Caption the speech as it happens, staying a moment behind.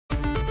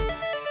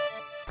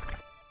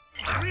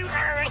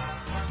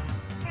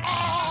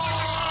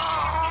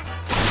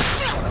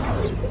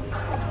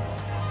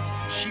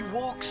She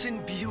walks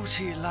in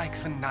beauty like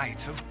the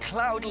night of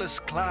cloudless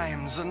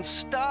climes and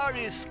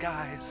starry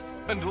skies,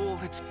 and all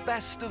that's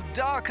best of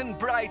dark and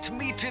bright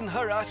meet in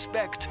her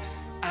aspect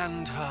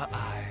and her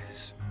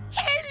eyes.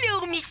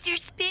 Hello, Mr.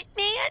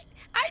 Spitman.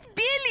 I'm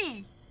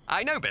Billy.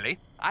 I know, Billy.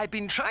 I've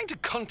been trying to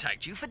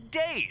contact you for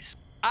days.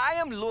 I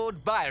am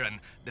Lord Byron,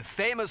 the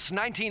famous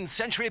 19th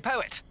century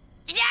poet.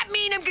 Does that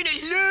mean I'm gonna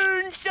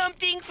learn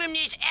something from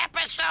this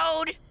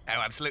episode?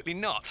 Oh, absolutely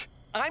not.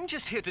 I'm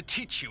just here to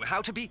teach you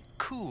how to be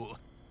cool.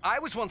 I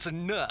was once a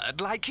nerd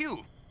like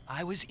you.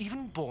 I was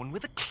even born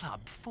with a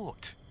club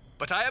foot.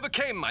 But I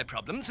overcame my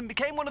problems and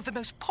became one of the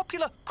most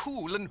popular,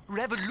 cool, and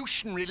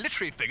revolutionary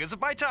literary figures of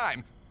my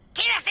time.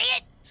 Can I see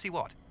it? See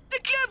what? The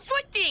club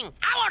foot thing.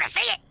 I want to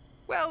see it.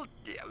 Well,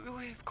 yeah,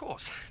 of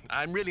course.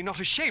 I'm really not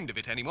ashamed of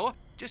it anymore.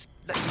 Just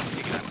let me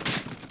pick it up.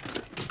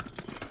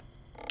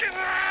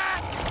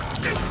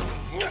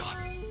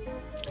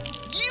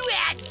 You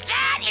had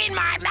that in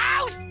my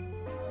mouth?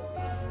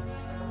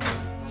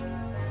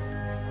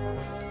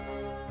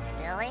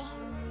 Billy?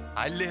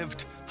 I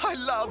lived, I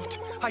loved,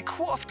 I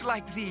quaffed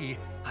like thee.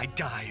 I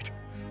died.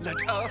 Let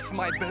earth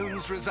my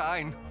bones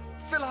resign.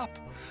 Fill up,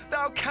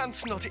 thou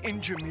canst not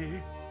injure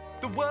me.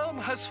 The worm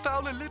has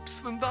fouler lips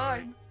than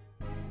thine.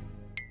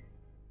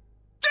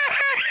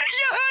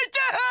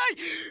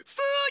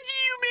 Fooled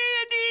you,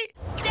 Mandy!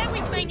 That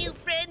was my new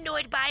friend,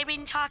 Lord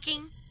Byron,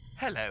 talking.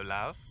 Hello,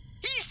 love.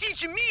 He's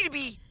teaching me to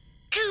be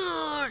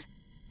cool.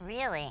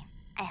 Really?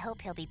 I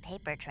hope he'll be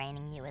paper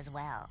training you as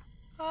well.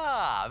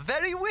 Ah,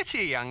 very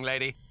witty, young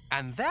lady.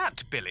 And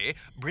that, Billy,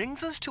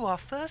 brings us to our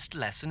first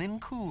lesson in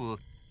cool,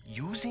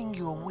 using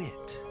your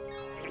wit.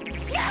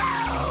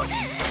 No!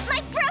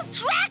 My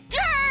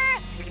protractor!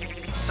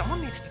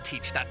 Someone needs to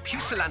teach that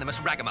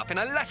pusillanimous ragamuffin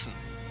a lesson.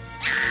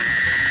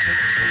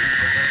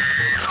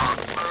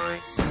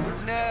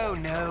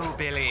 No,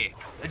 Billy.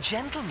 A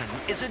gentleman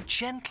is a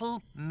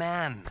gentle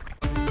man.